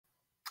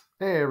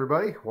Hey,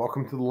 everybody.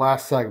 Welcome to the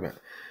last segment.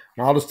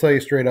 And I'll just tell you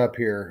straight up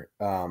here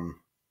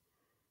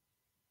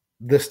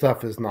this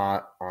stuff is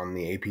not on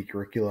the AP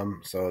curriculum,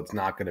 so it's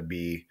not going to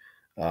be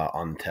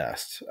on the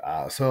test.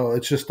 So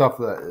it's just stuff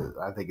that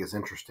I think is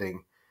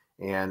interesting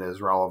and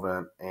is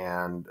relevant,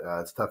 and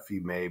it's stuff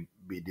you may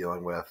be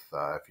dealing with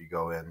if you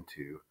go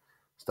into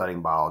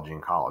studying biology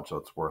in college, so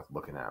it's worth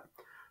looking at.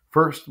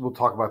 First, we'll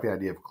talk about the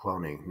idea of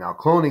cloning. Now,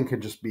 cloning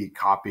can just be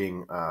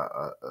copying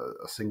a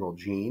single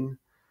gene,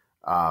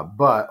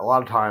 but a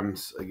lot of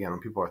times, again, when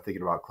people are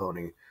thinking about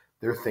cloning,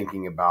 they're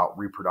thinking about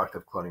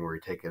reproductive cloning where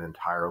you take an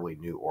entirely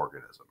new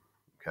organism.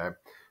 Okay.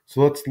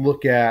 So let's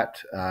look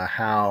at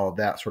how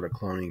that sort of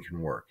cloning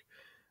can work.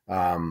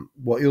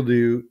 What you'll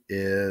do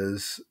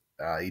is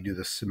you do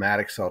the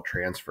somatic cell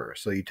transfer.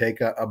 So you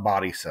take a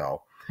body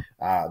cell.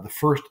 The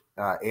first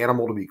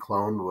animal to be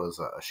cloned was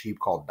a sheep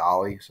called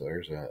Dolly. So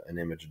there's an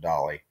image of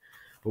Dolly.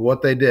 But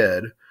what they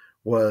did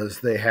was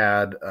they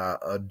had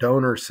a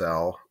donor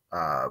cell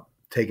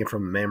taken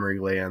from the mammary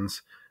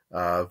glands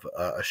of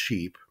a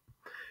sheep.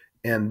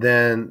 And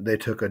then they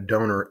took a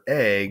donor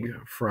egg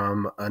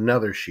from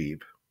another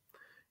sheep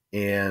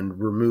and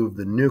removed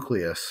the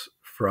nucleus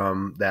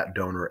from that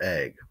donor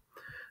egg.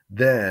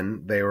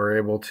 Then they were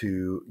able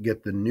to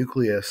get the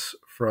nucleus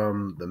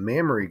from the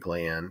mammary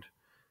gland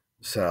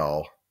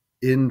cell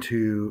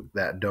into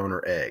that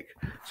donor egg.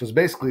 So it's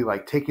basically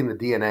like taking the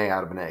DNA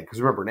out of an egg. Because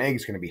remember, an egg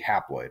is going to be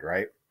haploid,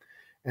 right?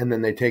 And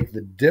then they take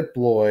the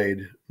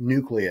diploid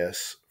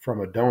nucleus from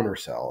a donor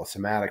cell, a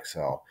somatic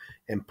cell,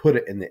 and put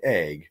it in the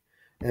egg.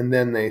 And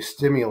then they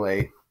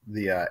stimulate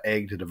the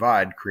egg to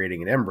divide,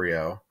 creating an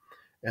embryo.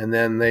 And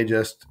then they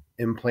just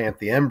implant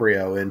the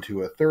embryo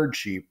into a third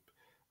sheep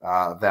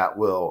that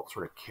will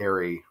sort of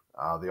carry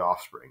the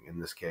offspring, in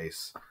this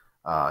case,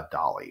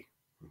 Dolly.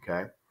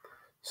 Okay.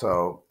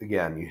 So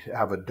again, you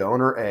have a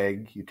donor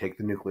egg, you take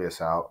the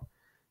nucleus out.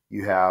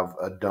 You have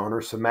a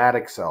donor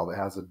somatic cell that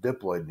has a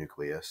diploid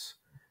nucleus.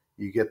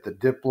 You get the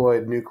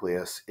diploid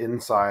nucleus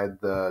inside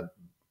the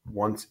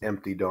once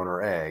empty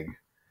donor egg.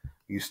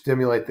 You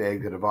stimulate the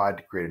egg to divide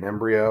to create an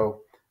embryo,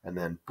 and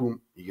then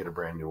boom, you get a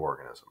brand new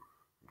organism.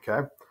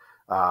 Okay.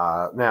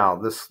 Now,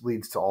 this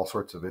leads to all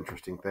sorts of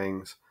interesting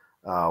things.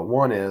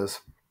 One is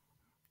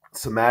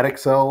somatic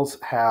cells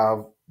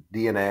have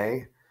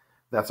DNA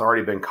that's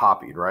already been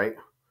copied, right?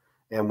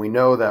 And we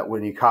know that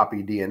when you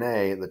copy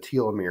DNA, the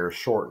telomeres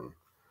shorten.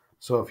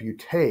 So if you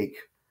take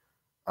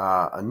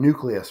a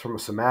nucleus from a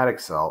somatic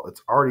cell,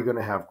 it's already going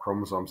to have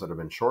chromosomes that have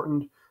been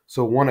shortened.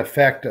 So one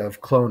effect of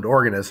cloned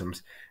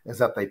organisms is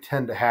that they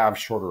tend to have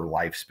shorter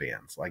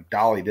lifespans. Like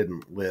Dolly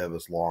didn't live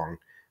as long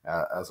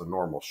as a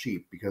normal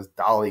sheep because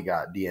Dolly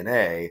got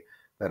DNA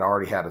that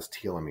already had its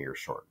telomeres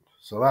shortened.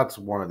 So that's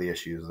one of the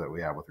issues that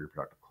we have with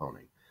reproductive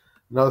cloning.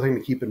 Another thing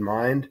to keep in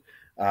mind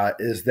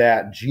is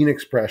that gene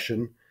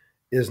expression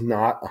is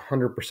not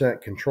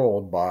 100%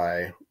 controlled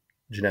by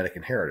genetic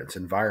inheritance.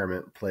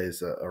 Environment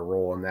plays a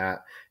role in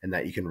that, and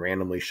that you can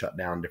randomly shut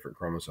down different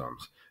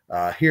chromosomes.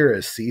 Here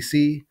is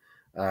Cece,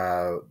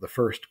 the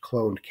first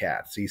cloned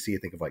cat.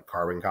 Cece, think of like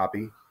carbon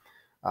copy.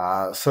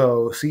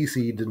 So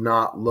Cece did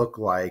not look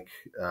like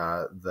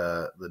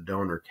the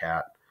donor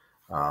cat,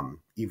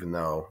 even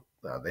though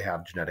they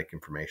have genetic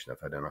information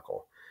that's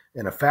identical.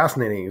 And a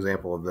fascinating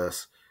example of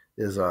this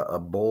is a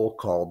bull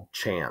called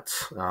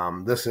Chance.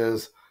 This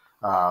is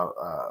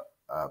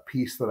a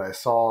piece that I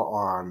saw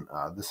on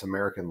This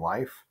American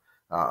Life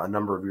a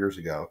number of years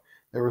ago.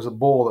 There was a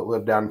bull that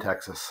lived down in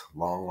Texas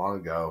long, long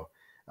ago.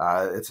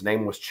 Its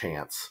name was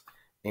Chance.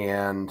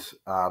 And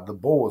the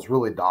bull was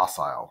really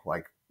docile.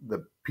 Like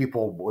the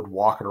people would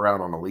walk it around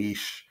on a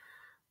leash.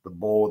 The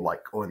bull would like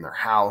go in their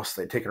house.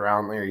 They'd take it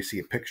around there. You see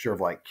a picture of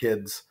like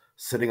kids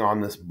sitting on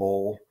this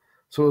bull.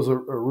 So it was a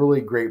really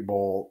great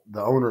bull.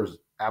 The owners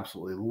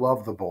absolutely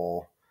loved the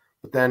bull.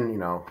 But then,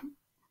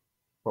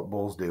 what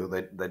bulls do,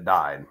 they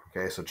died.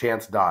 Okay, so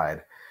Chance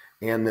died.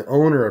 And the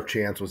owner of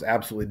Chance was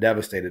absolutely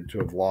devastated to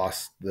have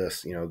lost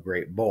this,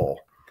 great bull.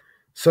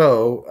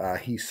 So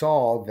he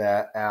saw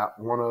that at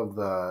one of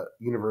the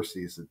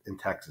universities in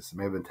Texas, it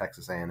may have been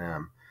Texas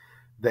A&M,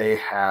 they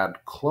had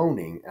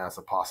cloning as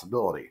a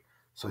possibility.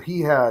 So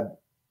he had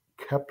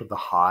kept the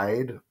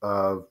hide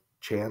of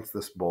Chance,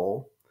 this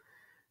bull,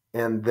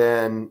 and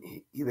then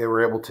they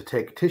were able to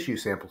take tissue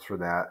samples for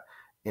that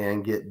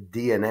and get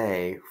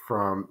DNA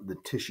from the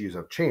tissues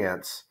of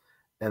Chance,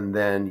 and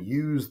then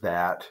use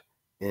that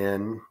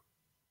in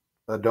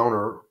a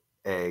donor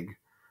egg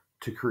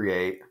to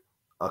create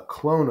a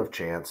clone of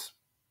Chance,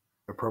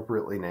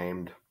 appropriately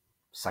named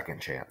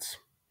Second Chance.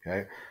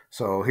 Okay,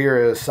 so here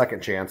is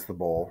Second Chance, the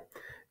bull.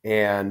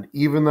 And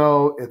even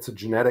though it's a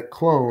genetic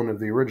clone of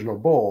the original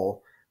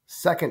bull,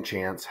 Second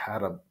Chance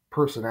had a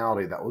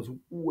personality that was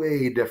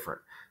way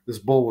different. This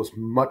bull was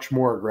much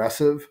more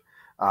aggressive.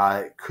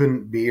 It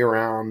couldn't be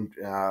around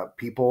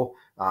people.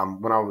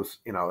 When I was,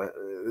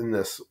 in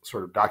this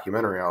sort of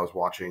documentary I was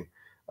watching,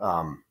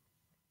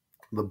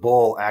 the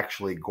bull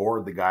actually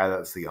gored the guy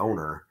that's the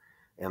owner,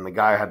 and the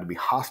guy had to be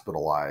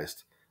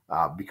hospitalized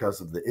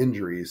because of the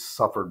injuries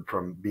suffered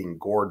from being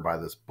gored by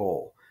this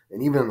bull.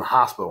 And even in the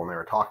hospital, when they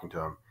were talking to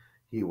him,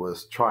 he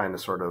was trying to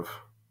sort of,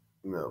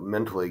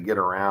 mentally get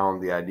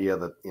around the idea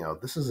that,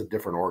 this is a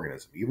different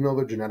organism. Even though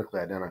they're genetically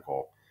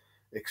identical,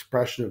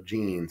 expression of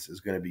genes is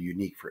going to be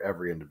unique for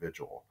every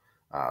individual.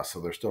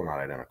 So they're still not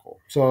identical.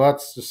 So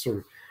that's just sort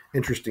of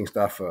interesting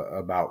stuff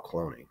about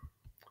cloning.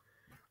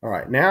 All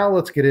right, now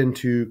let's get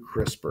into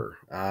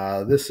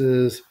CRISPR. This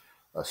is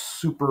a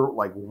super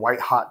white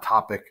hot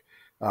topic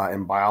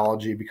in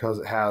biology because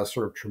it has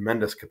sort of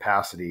tremendous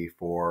capacity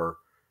for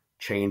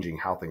changing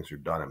how things are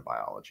done in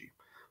biology.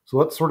 So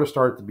let's sort of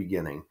start at the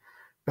beginning.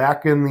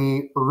 Back in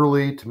the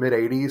early to mid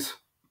 80s,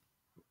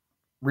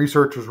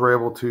 researchers were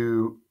able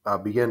to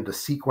begin to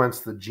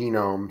sequence the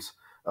genomes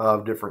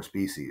of different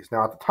species.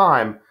 Now, at the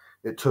time,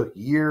 it took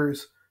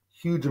years,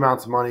 huge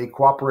amounts of money,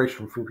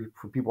 cooperation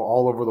from people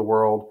all over the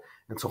world,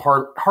 and so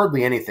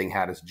hardly anything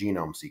had its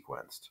genome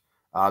sequenced.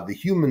 The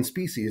human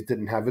species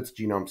didn't have its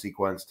genome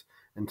sequenced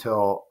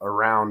until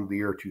around the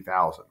year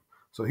 2000.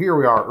 So here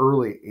we are,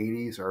 early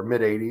 80s or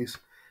mid 80s,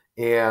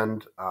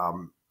 and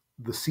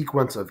the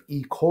sequence of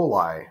E.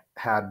 coli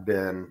had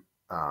been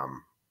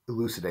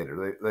elucidated.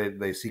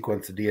 They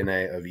sequenced the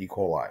DNA of E.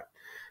 coli.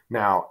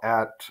 Now,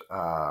 at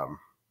I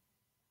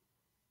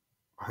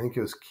think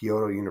it was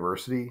Kyoto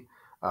University,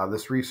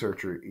 this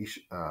researcher,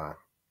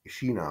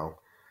 Ishino,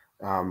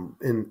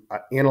 in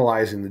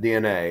analyzing the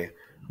DNA,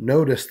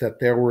 noticed that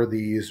there were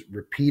these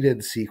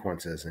repeated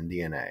sequences in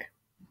DNA.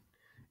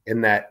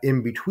 And that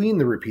in between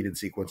the repeated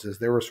sequences,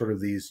 there were sort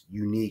of these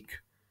unique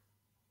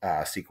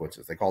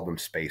sequences. They called them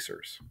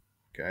spacers.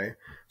 Okay.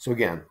 So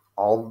again,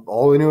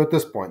 all we knew at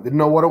this point, didn't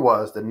know what it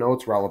was, didn't know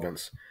its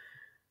relevance.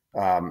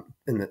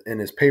 In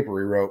his paper,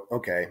 he wrote,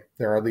 okay,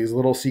 there are these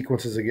little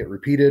sequences that get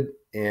repeated,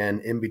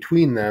 and in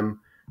between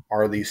them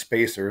are these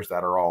spacers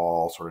that are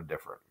all sort of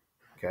different.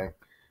 Okay.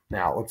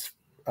 Now let's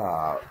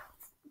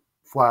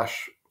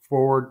flash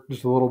forward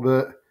just a little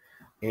bit.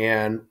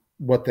 And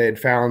what they had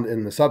found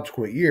in the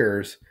subsequent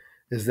years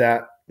is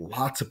that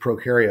lots of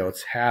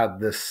prokaryotes had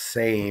this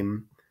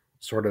same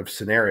sort of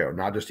scenario,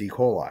 not just E.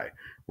 coli,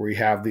 where you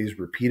have these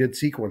repeated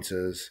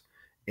sequences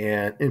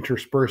and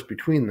interspersed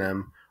between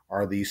them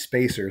are these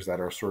spacers that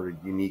are sort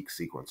of unique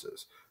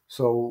sequences.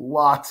 So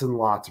lots and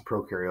lots of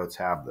prokaryotes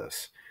have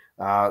this.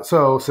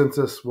 So since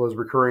this was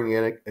recurring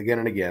again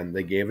and again,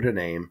 they gave it a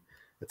name.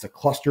 It's a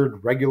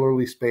clustered,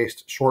 regularly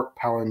spaced, short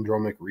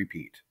palindromic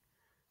repeat.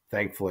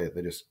 Thankfully,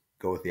 they just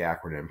go with the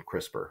acronym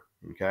CRISPR.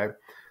 Okay.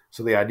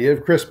 So the idea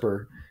of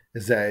CRISPR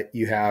is that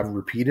you have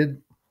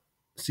repeated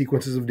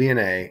sequences of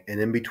DNA, and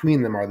in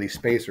between them are these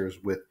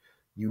spacers with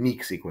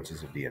unique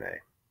sequences of DNA.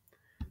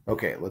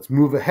 Okay, let's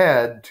move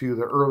ahead to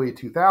the early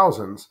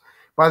 2000s.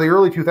 By the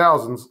early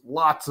 2000s,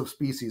 lots of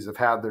species have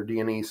had their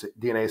DNA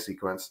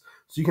sequenced,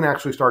 so you can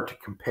actually start to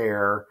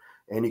compare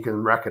and you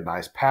can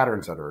recognize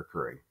patterns that are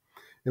occurring.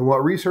 And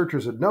what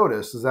researchers had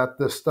noticed is that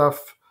the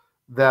stuff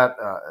that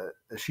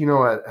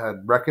Shino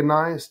had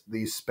recognized,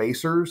 these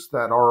spacers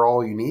that are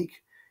all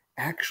unique,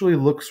 actually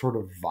look sort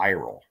of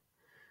viral.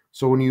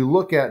 So when you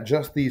look at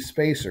just these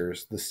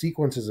spacers, the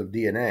sequences of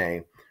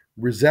DNA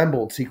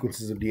resembled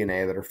sequences of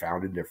DNA that are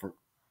found in different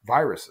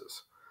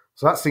viruses.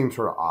 So that seems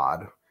sort of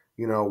odd.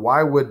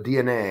 Why would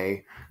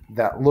DNA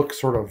that looks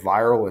sort of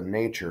viral in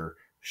nature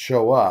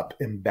show up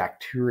in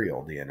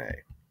bacterial DNA?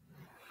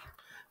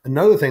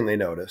 Another thing they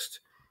noticed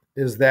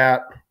is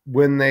that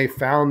when they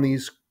found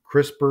these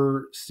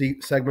CRISPR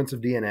segments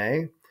of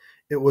DNA,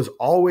 it was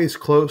always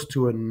close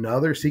to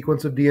another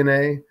sequence of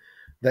DNA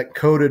that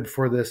coded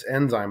for this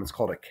enzyme. It's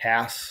called a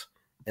Cas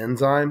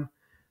enzyme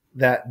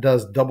that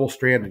does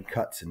double-stranded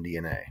cuts in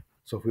DNA.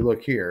 So if we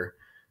look here,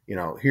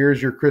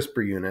 here's your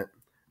CRISPR unit,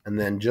 and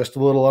then just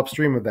a little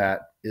upstream of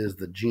that is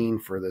the gene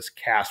for this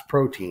Cas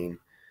protein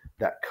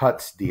that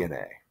cuts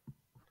DNA.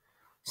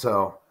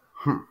 So,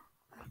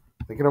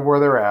 thinking of where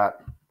they're at,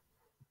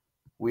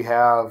 we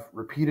have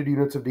repeated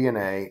units of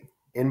DNA.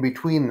 In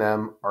between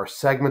them are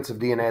segments of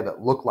DNA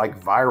that look like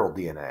viral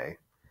DNA,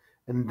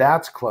 and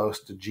that's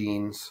close to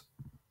genes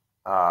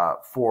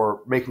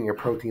for making a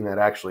protein that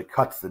actually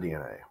cuts the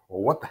DNA.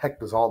 Well, what the heck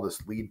does all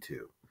this lead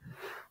to?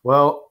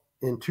 Well,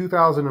 in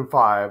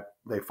 2005,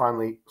 they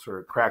finally sort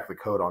of cracked the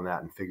code on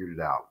that and figured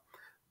it out.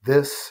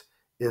 This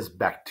is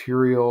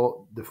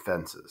bacterial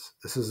defenses.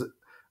 This is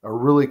a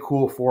really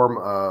cool form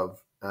of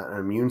an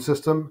immune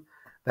system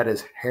that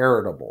is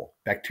heritable.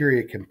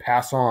 Bacteria can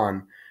pass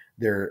on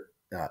their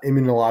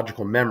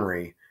immunological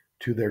memory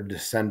to their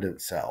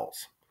descendant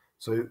cells.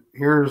 So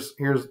here's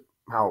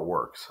how it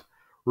works.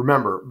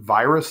 Remember,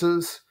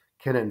 viruses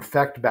can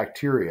infect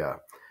bacteria,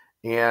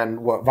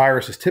 and what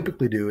viruses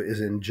typically do is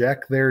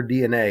inject their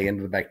DNA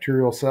into the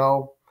bacterial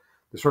cell.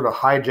 They sort of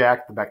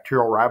hijack the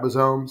bacterial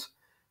ribosomes,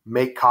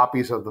 make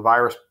copies of the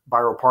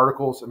viral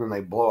particles, and then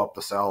they blow up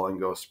the cell and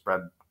go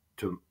spread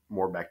to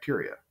more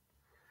bacteria.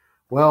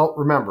 Well,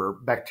 remember,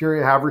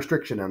 bacteria have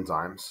restriction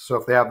enzymes. So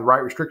if they have the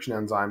right restriction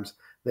enzymes,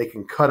 they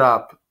can cut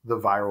up the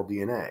viral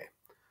DNA.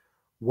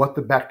 What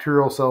the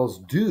bacterial cells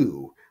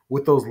do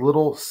with those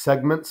little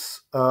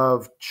segments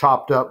of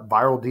chopped up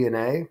viral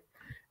DNA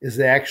is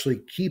they actually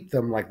keep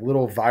them like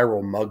little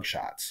viral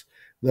mugshots.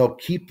 they'll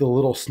keep the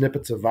little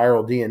snippets of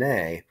viral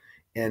DNA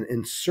and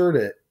insert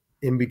it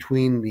in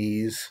between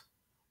these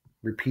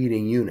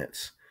repeating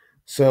units.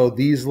 So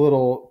these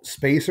little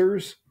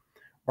spacers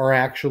are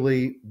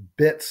actually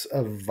bits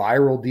of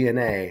viral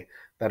DNA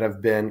that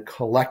have been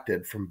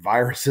collected from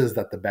viruses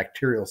that the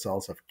bacterial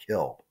cells have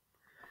killed.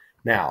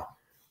 Now,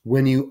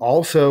 when you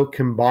also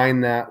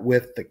combine that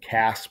with the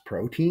Cas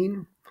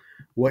protein,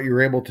 what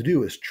you're able to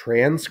do is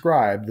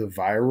transcribe the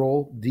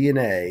viral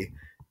DNA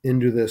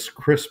into this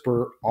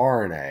CRISPR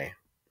RNA.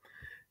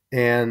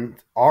 And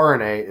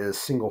RNA is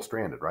single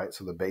stranded, right?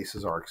 So the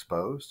bases are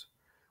exposed.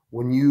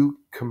 When you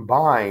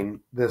combine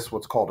this,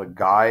 what's called a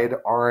guide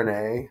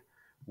RNA,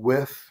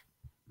 with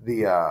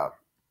the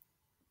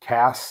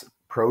Cas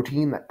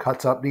protein that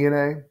cuts up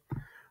DNA,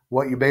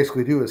 what you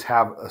basically do is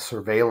have a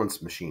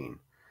surveillance machine.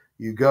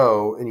 You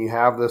go and you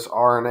have this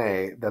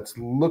RNA that's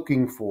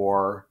looking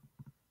for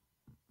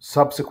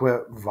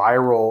subsequent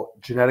viral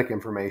genetic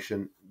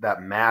information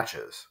that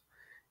matches.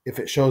 If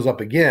it shows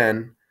up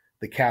again,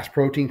 the Cas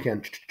protein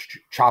can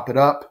chop it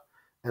up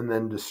and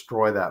then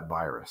destroy that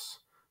virus.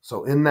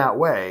 So in that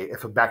way,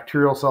 if a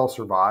bacterial cell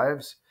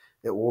survives,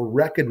 it will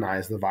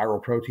recognize the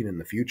viral protein in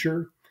the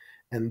future.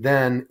 And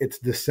then its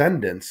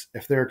descendants,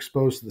 if they're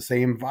exposed to the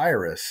same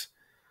virus,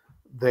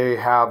 they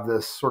have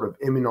this sort of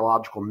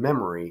immunological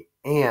memory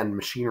and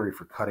machinery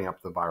for cutting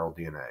up the viral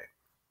DNA.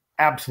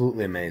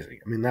 Absolutely amazing.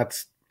 I mean,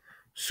 that's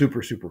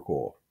super, super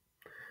cool.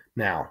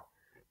 Now,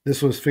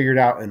 this was figured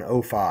out in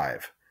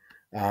 2005.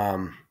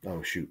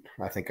 Oh, shoot.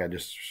 I think I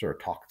just sort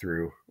of talked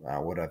through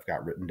what I've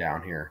got written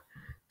down here.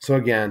 So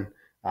again,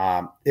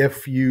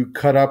 if you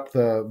cut up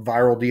the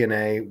viral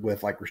DNA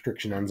with like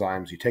restriction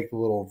enzymes, you take the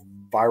little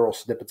viral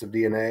snippets of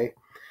DNA,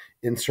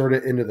 insert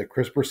it into the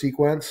CRISPR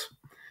sequence,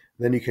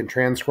 then you can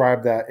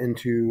transcribe that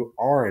into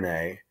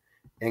RNA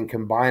and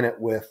combine it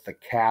with the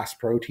Cas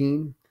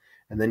protein.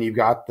 And then you've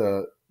got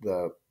the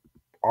RNA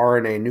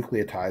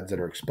nucleotides that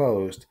are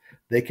exposed.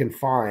 They can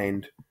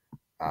find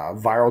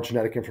viral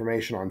genetic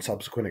information on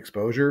subsequent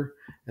exposure,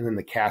 and then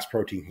the Cas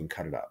protein can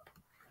cut it up.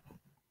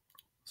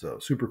 So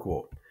super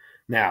cool.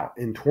 Now,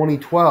 in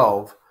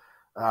 2012,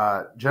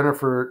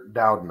 Jennifer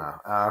Doudna,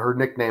 her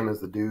nickname is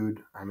the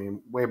Dude. I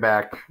mean, way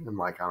back in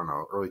like, I don't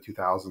know, early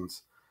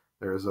 2000s,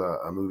 there's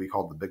a movie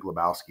called The Big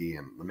Lebowski,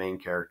 and the main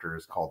character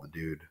is called the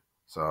Dude.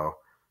 So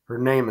her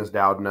name is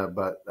Doudna,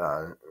 but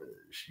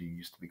she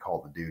used to be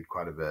called the Dude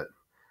quite a bit.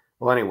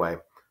 Well, anyway,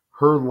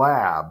 her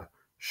lab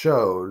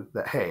showed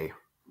that, hey,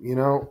 you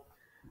know,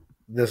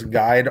 this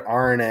guide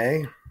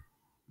RNA,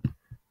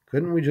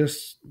 couldn't we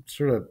just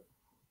sort of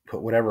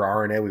put whatever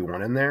RNA we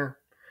want in there?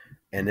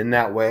 And in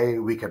that way,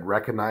 we could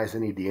recognize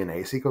any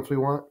DNA sequence we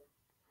want.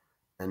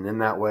 And in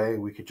that way,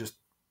 we could just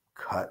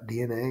cut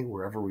DNA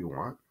wherever we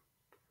want.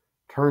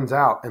 Turns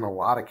out, in a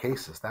lot of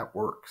cases, that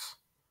works.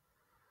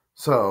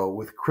 So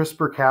with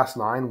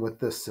CRISPR-Cas9, with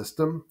this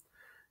system,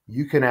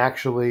 you can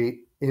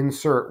actually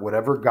insert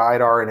whatever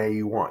guide RNA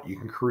you want. You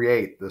can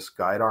create this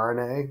guide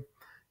RNA,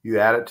 you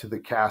add it to the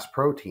Cas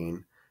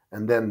protein,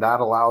 and then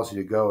that allows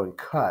you to go and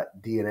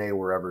cut DNA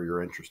wherever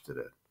you're interested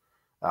in.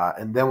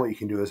 And then what you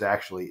can do is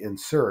actually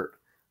insert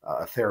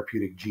a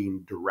therapeutic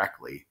gene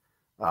directly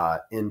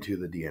into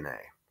the DNA.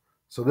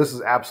 So this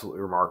is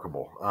absolutely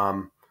remarkable.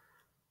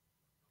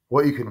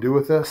 What you can do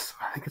with this,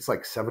 I think it's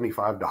like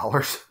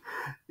 $75.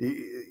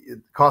 It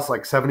costs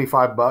like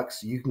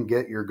 $75. You can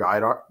get your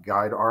guide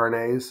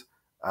RNAs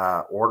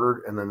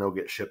ordered, and then they'll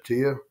get shipped to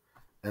you.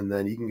 And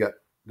then you can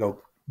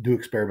go do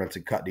experiments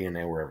and cut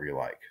DNA wherever you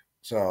like.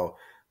 So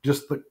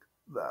just the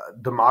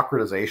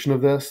democratization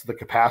of this, the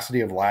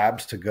capacity of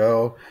labs to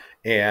go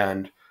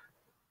and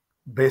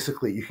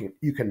basically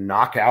you can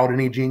knock out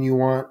any gene you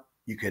want.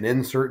 You can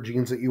insert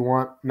genes that you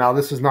want. Now,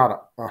 this is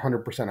not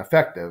 100%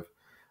 effective,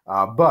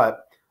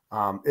 but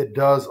it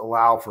does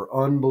allow for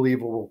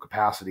unbelievable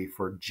capacity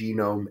for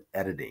genome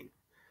editing.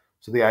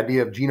 So the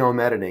idea of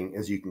genome editing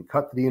is you can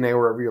cut the DNA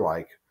wherever you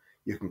like.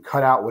 You can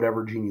cut out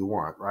whatever gene you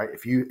want, right?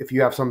 If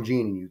you have some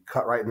gene and you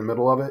cut right in the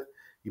middle of it,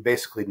 you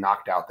basically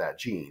knocked out that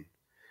gene.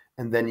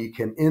 And then you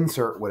can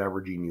insert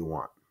whatever gene you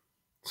want.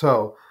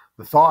 So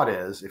the thought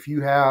is, if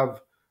you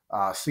have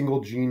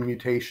single gene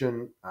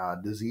mutation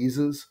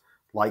diseases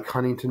like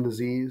Huntington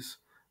disease,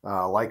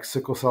 like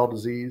sickle cell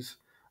disease,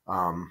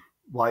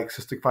 like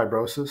cystic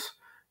fibrosis,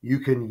 you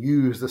can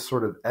use this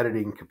sort of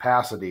editing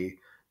capacity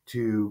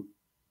to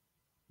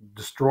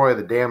destroy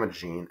the damaged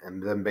gene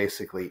and then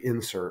basically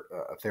insert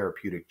a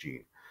therapeutic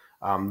gene.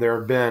 There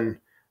have been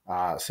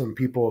some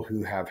people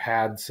who have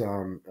had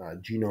some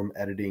genome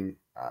editing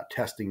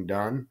testing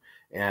done,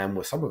 and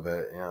with some of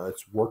it,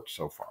 it's worked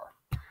so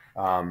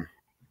far.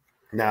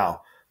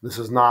 Now, this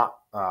is not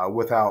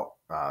without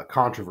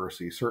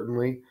controversy,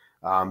 certainly,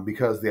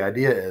 because the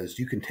idea is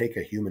you can take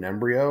a human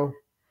embryo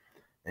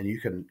and you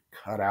can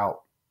cut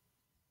out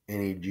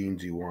any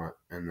genes you want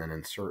and then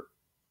insert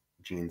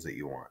genes that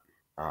you want.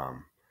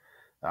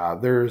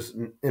 There's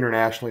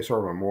internationally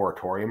sort of a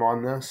moratorium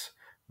on this,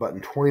 but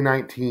in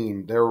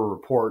 2019, there were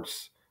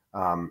reports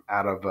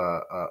out of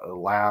a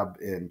lab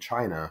in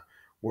China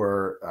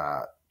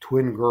where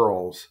twin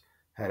girls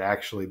had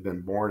actually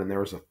been born, and there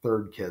was a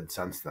third kid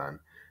since then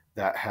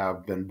that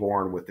have been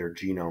born with their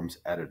genomes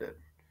edited.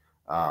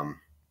 Um,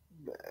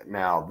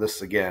 Now,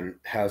 this again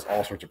has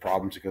all sorts of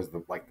problems because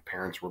the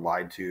parents were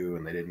lied to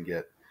and they didn't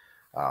get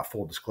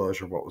full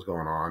disclosure of what was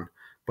going on.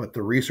 But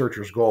the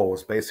researchers' goal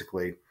was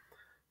basically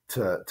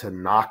to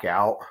knock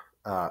out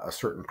a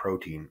certain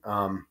protein.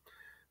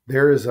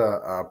 There is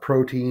a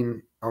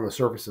protein on the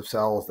surface of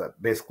cells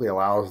that basically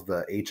allows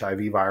the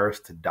HIV virus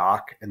to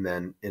dock and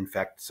then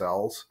infect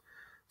cells.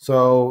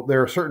 So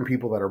there are certain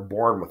people that are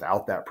born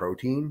without that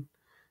protein,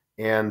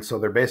 and so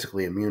they're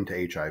basically immune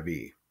to HIV.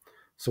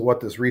 So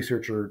what this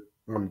researcher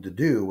wanted to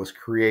do was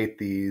create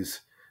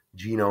these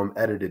genome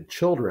edited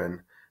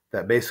children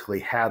that basically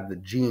had the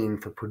gene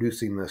for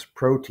producing this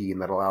protein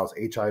that allows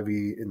HIV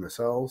in the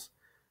cells.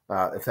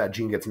 If that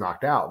gene gets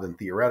knocked out, then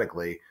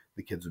theoretically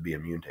the kids would be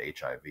immune to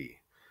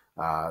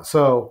HIV.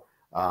 So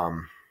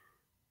we'll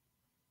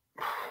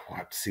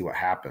have to see what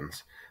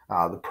happens.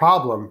 The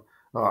problem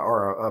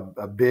or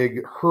a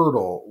big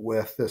hurdle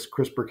with this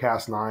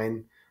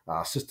CRISPR-Cas9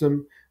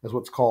 system is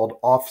what's called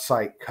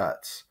off-site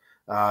cuts.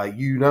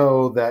 You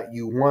know that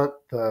you want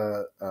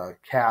the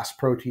Cas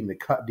protein to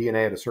cut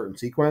DNA at a certain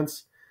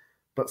sequence,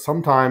 but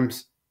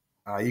sometimes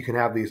you can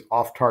have these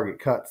off-target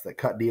cuts that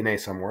cut DNA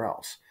somewhere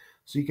else.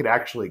 So you could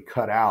actually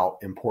cut out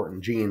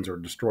important genes or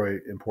destroy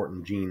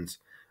important genes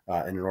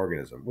in an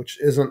organism, which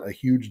isn't a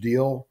huge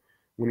deal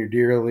when you're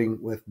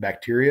dealing with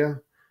bacteria,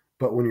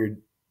 but when you're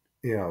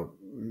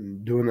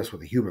doing this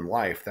with a human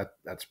life,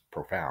 that's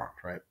profound,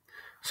 right?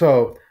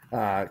 So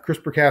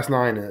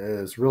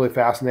CRISPR-Cas9 is really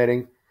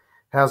fascinating,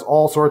 has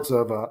all sorts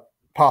of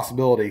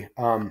possibility.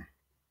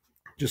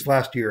 Just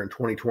last year in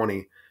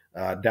 2020,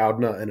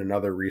 Doudna and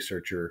another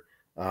researcher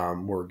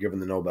were given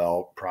the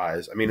Nobel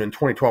Prize. I mean, in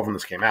 2012 when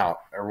this came out,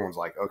 everyone's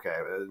like, okay,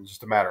 it's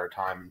just a matter of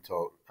time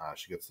until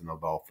she gets the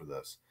Nobel for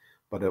this.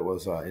 But it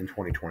was in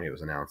 2020, it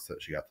was announced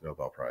that she got the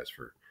Nobel Prize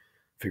for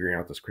figuring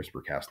out this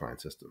CRISPR-Cas9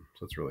 system.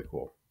 So it's really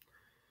cool.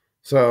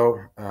 So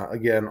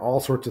again, all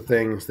sorts of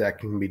things that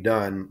can be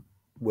done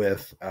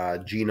with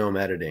genome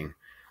editing.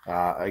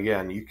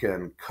 Again, you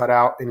can cut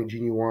out any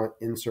gene you want,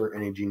 insert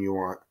any gene you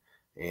want,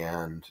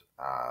 and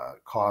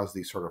cause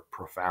these sort of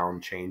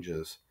profound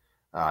changes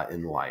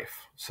in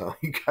life. So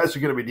you guys are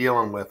going to be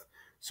dealing with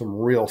some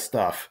real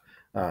stuff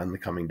in the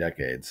coming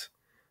decades.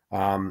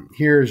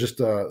 Here's just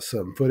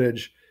some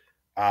footage.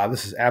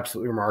 This is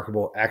absolutely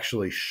remarkable,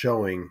 actually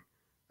showing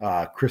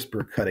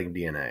CRISPR cutting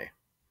DNA.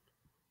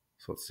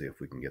 So let's see if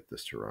we can get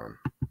this to run.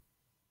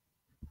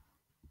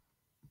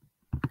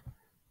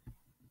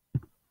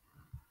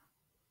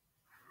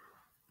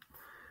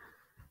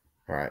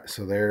 All right,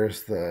 so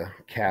there's the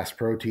Cas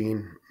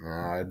protein.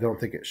 I don't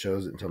think it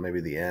shows it until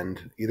maybe the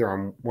end. Either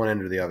on one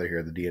end or the other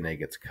here, the DNA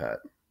gets cut.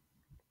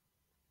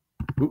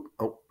 Oop,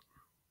 oh,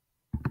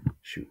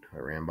 shoot, I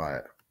ran by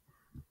it.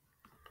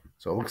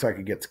 So it looks like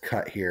it gets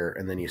cut here,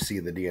 and then you see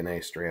the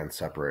DNA strands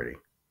separating.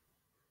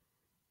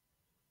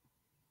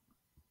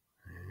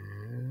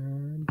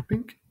 And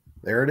bink,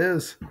 there it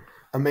is.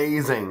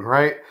 Amazing,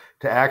 right?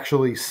 To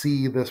actually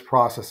see this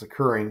process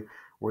occurring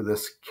where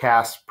this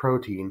Cas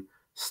protein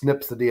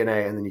snips the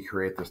DNA and then you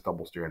create this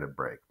double-stranded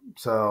break.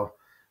 So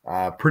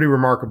pretty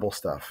remarkable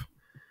stuff.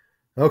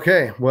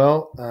 Okay,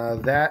 well,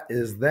 that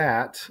is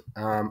that.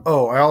 I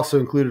also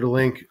included a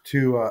link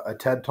to a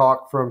TED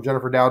Talk from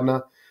Jennifer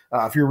Doudna.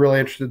 If you're really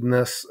interested in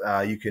this,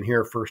 you can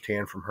hear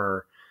firsthand from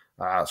her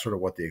sort of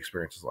what the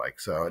experience is like.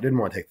 So I didn't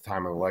want to take the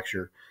time of the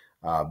lecture,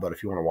 but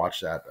if you want to watch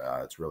that,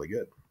 it's really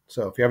good.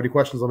 So if you have any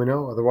questions, let me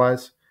know.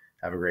 Otherwise,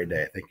 have a great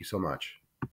day. Thank you so much.